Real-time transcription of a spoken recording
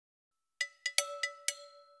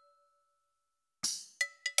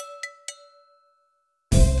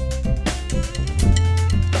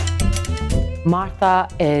Martha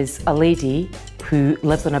is a lady who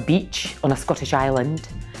lives on a beach on a Scottish island,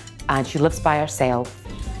 and she lives by herself.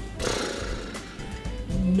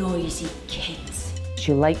 Noisy kids.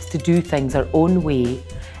 She likes to do things her own way,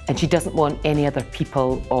 and she doesn't want any other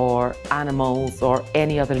people or animals or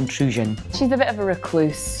any other intrusion. She's a bit of a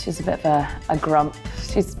recluse. She's a bit of a grump.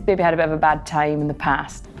 She's maybe had a bit of a bad time in the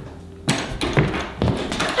past.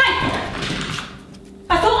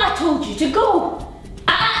 I thought I told you to go.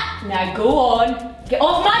 Now go on. Get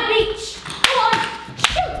off my beach. Go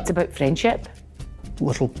on. It's about friendship. A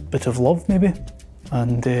little bit of love, maybe.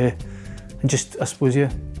 And just, I suppose,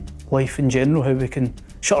 yeah, life in general, how we can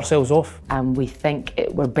shut ourselves off. And we think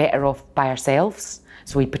we're better off by ourselves,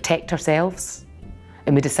 so we protect ourselves,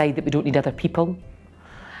 and we decide that we don't need other people.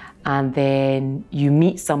 And then you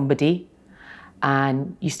meet somebody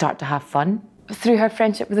and you start to have fun. Through her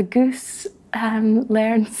friendship with a goose,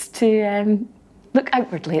 learns to look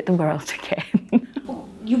outwardly at the world again. Oh,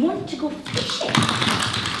 you want to go fishing?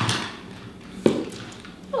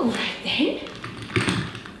 All right then.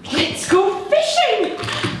 Let's go fishing!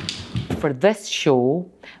 For this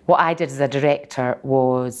show, what I did as a director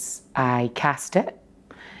was I cast it.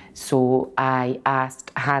 So I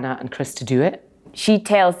asked Hannah and Chris to do it. She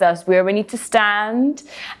tells us where we need to stand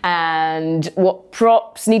and what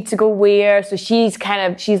props need to go where. So she's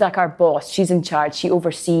like our boss. She's in charge. She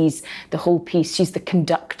oversees the whole piece. She's the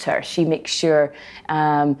conductor. She makes sure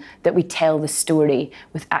that we tell the story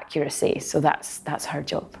with accuracy. So that's her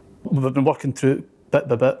job. We've been working through it bit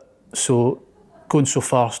by bit. So going so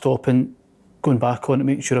far, stopping, going back on it,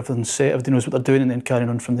 making sure everything's set, everybody knows what they're doing, and then carrying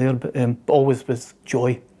on from there, but always with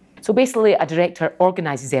joy. So basically, a director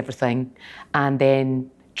organises everything and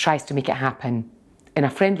then tries to make it happen in a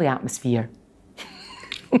friendly atmosphere.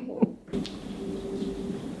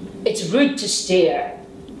 It's rude to stare.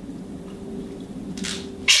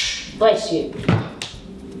 Bless you.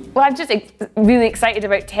 Well, I'm just really excited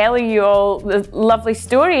about telling you all the lovely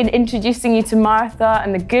story and introducing you to Martha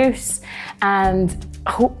and the goose, and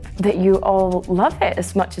hope that you all love it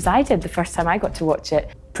as much as I did the first time I got to watch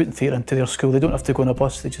it. Putting theatre into their school, they don't have to go on a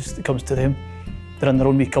bus, it comes to them. They're in their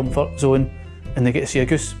own wee comfort zone and they get to see a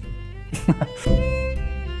goose.